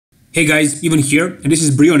Hey guys, Ivan here, and this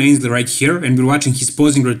is Breon Ansley right here, and we're watching his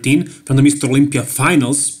posing routine from the Mr. Olympia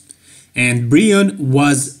finals. And Breon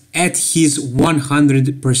was at his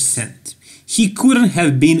 100%. He couldn't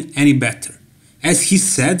have been any better. As he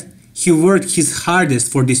said, he worked his hardest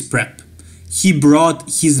for this prep. He brought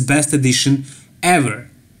his best edition ever,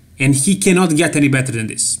 and he cannot get any better than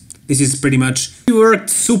this. This is pretty much, he worked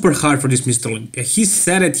super hard for this Mr. Olympia. He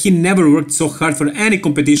said that he never worked so hard for any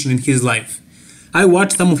competition in his life. I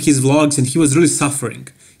watched some of his vlogs and he was really suffering.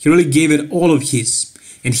 He really gave it all of his.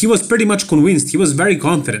 And he was pretty much convinced, he was very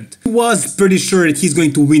confident. He was pretty sure that he's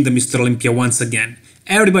going to win the Mr. Olympia once again.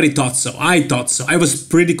 Everybody thought so, I thought so. I was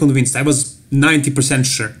pretty convinced, I was 90%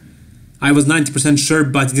 sure. I was 90% sure,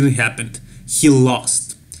 but it didn't happen. He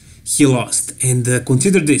lost. He lost. And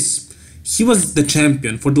consider this, he was the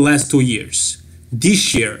champion for the last 2 years.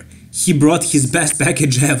 This year, he brought his best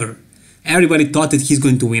package ever. Everybody thought that he's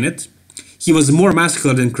going to win it. He was more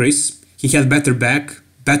muscular than Chris, he had better back,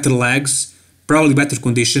 better legs, probably better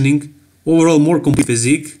conditioning, overall more complete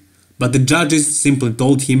physique, but the judges simply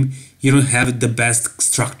told him, you don't have the best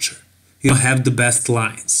structure, you don't have the best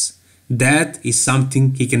lines. That is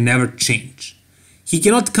something he can never change. He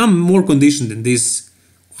cannot come more conditioned than this.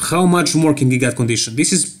 How much more can he get conditioned?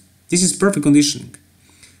 This is perfect conditioning.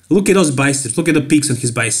 Look at those biceps, look at the peaks on his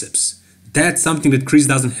biceps. That's something that Chris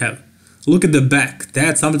doesn't have. Look at the back,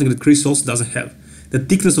 that's something that Chris also doesn't have. The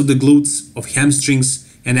thickness of the glutes, of hamstrings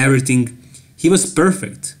and everything. He was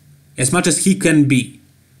perfect, as much as he can be.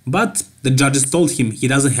 But the judges told him he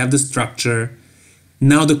doesn't have the structure.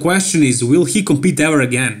 Now the question is, will he compete ever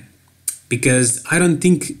again? Because I don't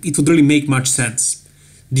think it would really make much sense.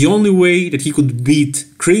 The only way that he could beat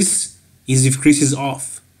Chris is if Chris is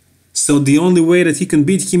off. So the only way that he can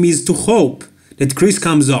beat him is to hope that Chris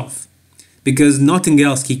comes off. Because nothing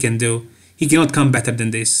else he can do. He cannot come better than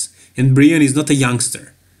this. And Breon is not a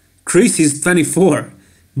youngster. Chris is 24.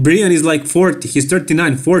 Breon is like 40. He's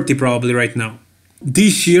 39, 40 probably right now.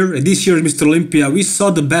 This year Mr. Olympia, we saw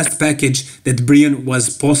the best package that Breon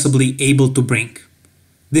was possibly able to bring.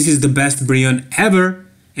 This is the best Breon ever,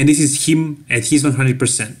 and this is him at his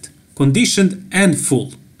 100%. Conditioned and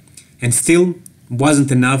full. And still wasn't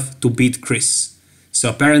enough to beat Chris. So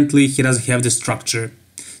apparently he doesn't have the structure.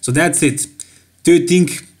 So that's it. Do you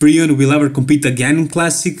think Breon will ever compete again in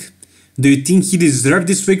Classic? Do you think he deserved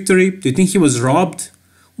this victory? Do you think he was robbed?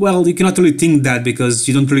 Well, you cannot really think that because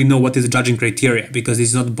you don't really know what is the judging criteria, because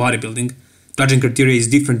it's not bodybuilding. Judging criteria is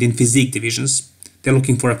different in physique divisions. They're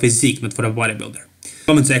looking for a physique, not for a bodybuilder.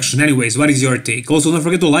 Comment section, anyways, what is your take? Also, don't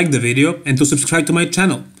forget to like the video and to subscribe to my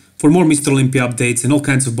channel for more Mr. Olympia updates and all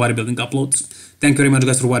kinds of bodybuilding uploads. Thank you very much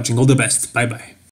guys for watching, all the best, bye bye.